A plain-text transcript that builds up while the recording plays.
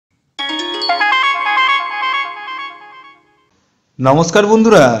নমস্কার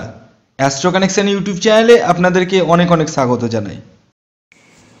বন্ধুরা, astro connection YouTube চ্যানেলে আপনাদেরকে অনেক অনেক স্বাগত জানাই।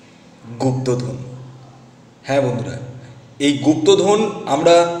 গুপ্তধন। হ্যাঁ বন্ধুরা, এই গুপ্তধন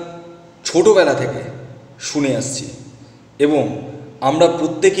আমরা ছোটোবেলা থেকে শুনে আসছি এবং আমরা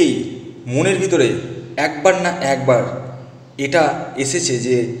প্রত্যেকেই মনের ভিতরে একবার না একবার এটা এসেছে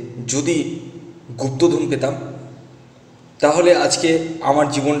যে যদি গুপ্তধন পেতাম তাহলে আজকে আমার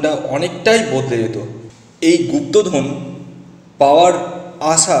জীবনটা অনেকটাই বদলে যেত। এই গুপ্তধন পাওয়ার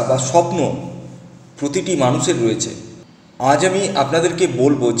আশা বা স্বপ্ন প্রতিটি মানুষের রয়েছে। আজ আমি আপনাদেরকে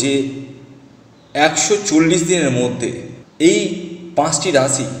বলবো যে 140 দিনের মধ্যে এই 5টি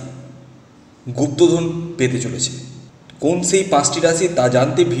রাশি গুপ্তধন পেতে চলেছে। কোন সেই 5টি রাশি তা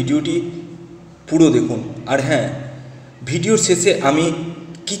জানতে ভিডিওটি পুরো দেখুন। আর হ্যাঁ, ভিডিওর শেষে আমি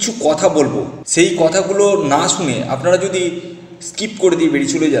কিছু কথা বলবো, সেই কথাগুলো না শুনে আপনারা যদি স্কিপ করে দিয়ে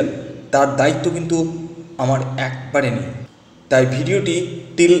বেরিয়ে চলে যান তার দায়িত্ব কিন্তু আমার একবারে নেই। তাই ভিডিওটি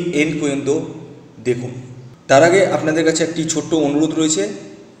টিল এন্ড পর্যন্ত দেখুন। তার আগে আপনাদের কাছে একটি ছোট্ট অনুরোধ রয়েছে।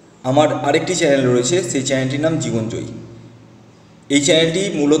 আমার আরেকটি চ্যানেল রয়েছে, সেই চ্যানেলটির নাম জীবনজয়ী। এই চ্যানেলটি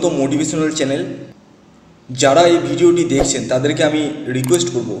মূলত মোটিভেশনাল চ্যানেল। যারা এই ভিডিওটি দেখছেন তাদেরকে আমি রিকোয়েস্ট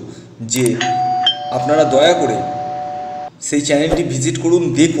করব যে আপনারা দয়া করে সেই চ্যানেলটি ভিজিট করুন,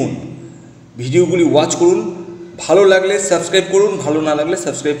 দেখুন, ভিডিওগুলি ওয়াচ করুন। ভালো লাগলে সাবস্ক্রাইব করুন, ভালো না লাগলে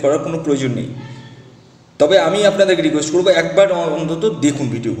সাবস্ক্রাইব করার কোনো প্রয়োজন নেই। তবে আমি আপনাদেরকে রিকোয়েস্ট করব একবার অন্তত দেখুন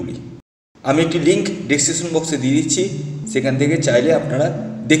ভিডিওগুলি। আমি একটি লিঙ্ক ডেসক্রিপশন বক্সে দিয়ে দিচ্ছি, সেখান থেকে চাইলে আপনারা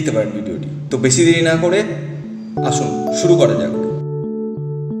দেখতে পারেন ভিডিওটি। তো বেশি দেরি না করে আসুন শুরু করা যাক।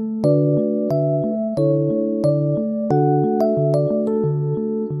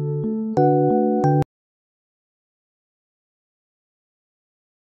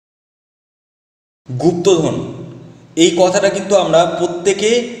 গুপ্তধন, এই কথাটা কিন্তু আমরা প্রত্যেকে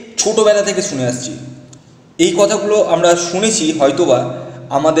ছোটোবেলা থেকে শুনে আসছি। এই কথাগুলো আমরা শুনেছি হয়তোবা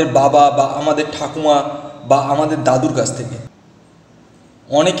আমাদের বাবা বা আমাদের ঠাকুমা বা আমাদের দাদুর কাছ থেকে।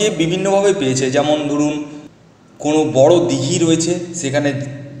 অনেকে বিভিন্নভাবে পেয়েছে, যেমন ধরুন কোনো বড় দিঘি রয়েছে, সেখানে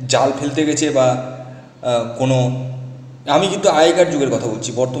জাল ফেলতে গেছে, বা কোনো, আমি কিন্তু আগেকার যুগের কথা বলছি,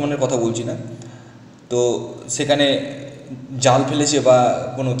 বর্তমানের কথা বলছি না। তো সেখানে জাল ফেলেছে বা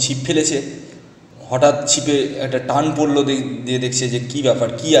কোনো ছিপ ফেলেছে, হঠাৎ ছিপে একটা টান পড়লো, দিয়ে দেখছে যে কী ব্যাপার,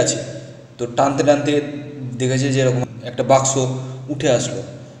 কী আছে। তো টানতে টানতে দেখেছে যে এরকম একটা বাক্স উঠে আসলো।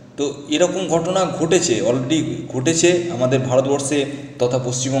 তো এরকম ঘটনা ঘটেছে, অলরেডি ঘটেছে আমাদের ভারতবর্ষে তথা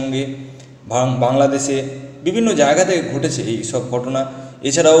পশ্চিমবঙ্গে, বাংলাদেশে, বিভিন্ন জায়গাতে ঘটেছে এই সব ঘটনা।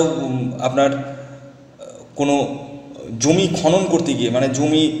 এছাড়াও আপনার কোনো জমি খনন করতে গিয়ে, মানে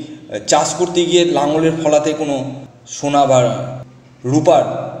জমি চাষ করতে গিয়ে লাঙলের ফলাতে কোনো সোনা বা রূপার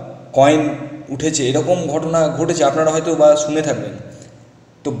কয়েন উঠেছে, এরকম ঘটনা ঘটেছে, আপনারা হয়তো বা শুনে থাকবেন।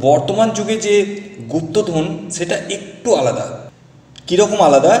 তো বর্তমান যুগে যে গুপ্তধন সেটা একটু আলাদা। কীরকম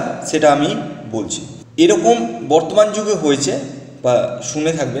আলাদা সেটা আমি বলছি। এরকম বর্তমান যুগে হয়েছে বা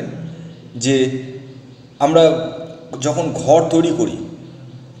শুনে থাকবেন যে আমরা যখন ঘর তৈরি করি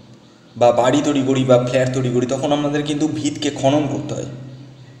বা বাড়ি তৈরি করি বা ফ্ল্যাট তৈরি করি, তখন আমাদের কিন্তু ভিতকে খনন করতে হয়,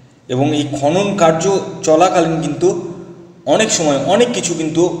 এবং এই খনন কার্য চলাকালীন কিন্তু অনেক সময় অনেক কিছু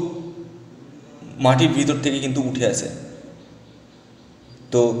কিন্তু মাটির ভিতর থেকে কিন্তু উঠে আসে।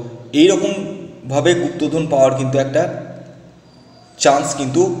 তো এইরকমভাবে গুপ্তধন পাওয়ার কিন্তু একটা চান্স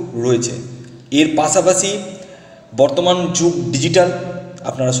কিন্তু রয়েছে। এর পাশাপাশি বর্তমান যুগ ডিজিটাল,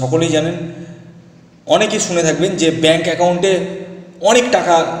 আপনারা সকলেই জানেন, অনেকে শুনে থাকবেন যে ব্যাংক অ্যাকাউন্টে অনেক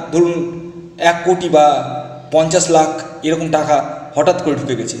টাকা, ধরুন 1 কোটি বা 50 লাখ এরকম টাকা হঠাৎ করে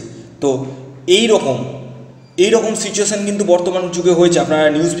ঢুকে গেছে। তো এইরকম সিচুয়েশান কিন্তু বর্তমান যুগে হয়েছে। আপনারা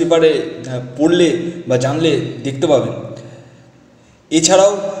নিউজ পেপারে পড়লে বা জানলে দেখতে পাবেন।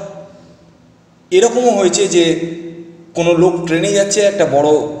 এছাড়াও এরকমও হয়েছে যে কোনো লোক ট্রেনে যাচ্ছে, একটা বড়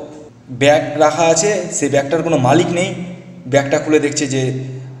ব্যাগ রাখা আছে, সেই ব্যাগটার কোনো মালিক নেই, ব্যাগটা খুলে দেখছে যে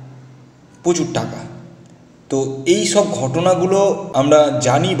প্রচুর টাকা। তো এই সব ঘটনাগুলো আমরা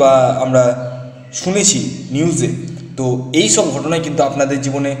জানি বা আমরা শুনেছি নিউজে। তো এই সব ঘটনাই কিন্তু আপনাদের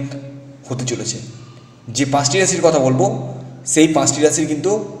জীবনে হতে চলেছে। যে 5টি রাশির কথা বলবো, সেই 5টি রাশির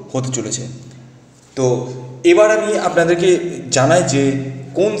কিন্তু হতে চলেছে। তো এবার আমি আপনাদেরকে জানাই যে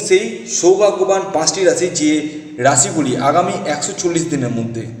কোন সেই সৌভাগ্যবান 5টি রাশি, যে রাশিগুলি আগামী 140 দিনের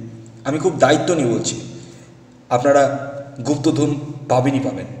মধ্যে, আমি খুব দায়িত্ব নিয়ে বলছি, আপনারা গুপ্তধন পাবেনই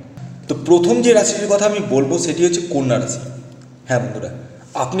পাবেন। তো প্রথম যে রাশিটির কথা আমি বলবো সেটি হচ্ছে কন্যা রাশি। হ্যাঁ বন্ধুরা,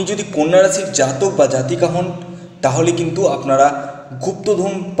 আপনি যদি কন্যা রাশির জাতক বা জাতিকা হন তাহলে কিন্তু আপনারা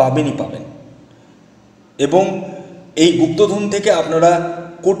গুপ্তধন পাবেনই পাবেন, এবং এই গুপ্তধন থেকে আপনারা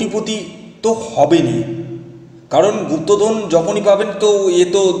কোটিপতি তো হবেনই। কারণ গুপ্তধন যখনই পাবেন তো এ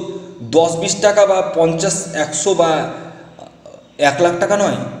তো 10-20 টাকা বা 50-100 বা 1 লাখ টাকা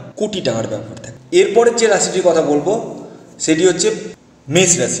নয়, কোটি টাকার ব্যাপার থাকে। এরপরের যে রাশিটির কথা বলবো সেটি হচ্ছে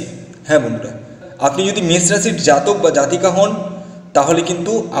মেষ রাশি। হ্যাঁ বন্ধুরা, আপনি যদি মেষ রাশির জাতক বা জাতিকা হন তাহলে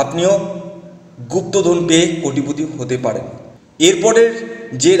কিন্তু আপনিও গুপ্তধন পেয়ে কোটিপতি হতে পারেন। এরপরের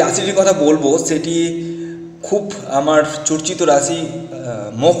যে রাশিটির কথা বলবো সেটি খুব আমার চর্চিত রাশি,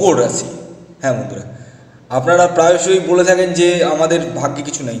 মকর রাশি। হ্যাঁ বন্ধুরা, আপনারা প্রায়শই বলে থাকেন যে আমাদের ভাগ্যে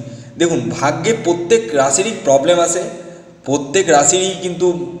কিছু নেই। দেখুন, ভাগ্যে প্রত্যেক রাশিরই প্রবলেম আছে, প্রত্যেক রাশিরই কিন্তু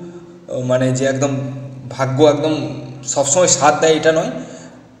মানে যে একদম ভাগ্য একদম সবসময় সাথ দেয় এটা নয়,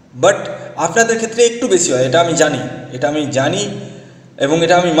 বাট আপনাদের ক্ষেত্রে একটু বেশি হয়, এটা আমি জানি এবং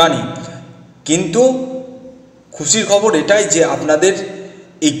এটা আমি মানি। কিন্তু খুশির খবর এটাই যে আপনাদের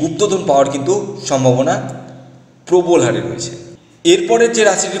এই গুপ্তধন পাওয়ার কিন্তু সম্ভাবনা প্রবল হারে রয়েছে। এরপরের যে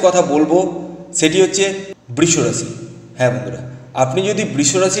রাশিটির কথা বলবো সেটি হচ্ছে বৃষ রাশি। হ্যাঁ বন্ধুরা, আপনি যদি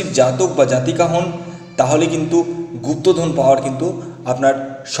বৃষ রাশির জাতক বা জাতিকা হন তাহলে কিন্তু গুপ্তধন পাওয়ার কিন্তু আপনার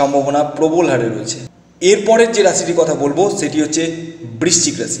সম্ভাবনা প্রবল হারে রয়েছে। এরপরের যে রাশিটির কথা বলবো সেটি হচ্ছে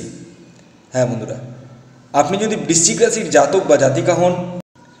বৃশ্চিক রাশি। হ্যাঁ বন্ধুরা, আপনি যদি বৃশ্চিক রাশির জাতক বা জাতিকা হন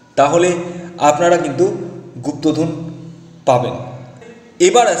তাহলে আপনারা কিন্তু গুপ্তধন পাবেন।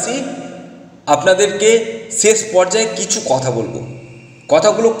 এবার আসি আপনাদেরকে শেষ পর্যায়ে কিছু কথা বলবো,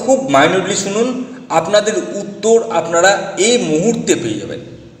 কথাগুলো খুব মাইনরলি শুনুন, আপনাদের উত্তর আপনারা এই মুহূর্তে পেয়ে যাবেন।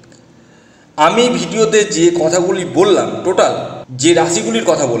 আমি ভিডিওতে যে কথাগুলি বললাম, টোটাল যে রাশিগুলির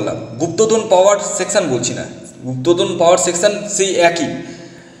কথা বললাম, গুপ্তধন পাওয়ার সেকশন বলছি না, গুপ্তধন পাওয়ার সেকশন সেই একই,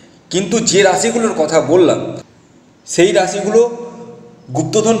 কিন্তু যে রাশিগুলোর কথা বললাম সেই রাশিগুলো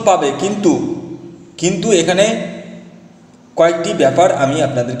গুপ্তধন পাবে, কিন্তু এখানে কয়েকটি ব্যাপার আমি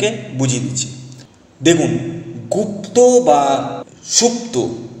আপনাদেরকে বুঝিয়ে দিচ্ছি। দেখুন, গুপ্ত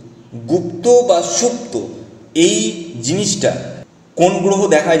বা সুপ্ত এই জিনিসটা কোন গ্রহ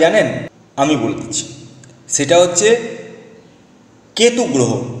দেখায় জানেন? আমি বলে দিচ্ছি, সেটা হচ্ছে কেতু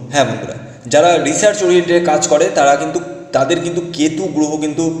গ্রহ। হ্যাঁ বন্ধুরা, যারা রিসার্চ ওরিয়েন্টেড কাজ করে তাদের কিন্তু কেতু গ্রহ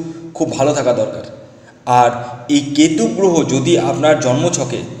কিন্তু খুব ভালো থাকা দরকার। আর এই কেতু গ্রহ যদি আপনার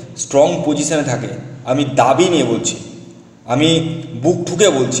জন্মছকে স্ট্রং পজিশনে থাকে, আমি দাবি নিয়ে বলছি, আমি বুক ঠুকে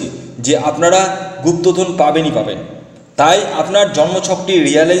বলছি যে আপনারা গুপ্তধন পাবেন। তাই আপনার জন্মছকটি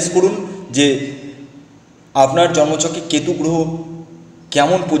রিয়ালাইজ করুন যে আপনার জন্মছকে কেতু গ্রহ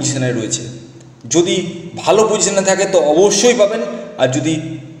কেমন পজিশনে রয়েছে। যদি ভালো পজিশনে থাকে তো অবশ্যই পাবেন, আর যদি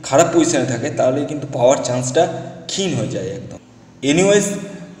খারাপ পজিশনে থাকে তাহলে কিন্তু পাওয়ার চান্সটা ক্ষীণ হয়ে যায় একদম। এনিওয়েজ,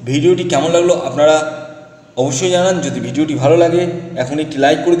 ভিডিওটি কেমন লাগলো আপনারা অবশ্যই জানান। যদি ভিডিওটি ভালো লাগে এখন একটি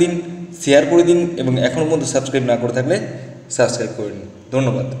লাইক করে দিন, শেয়ার করে দিন এবং এখনও পর্যন্ত সাবস্ক্রাইব না করে থাকলে সাবস্ক্রাইব করে নিন।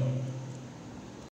 ধন্যবাদ।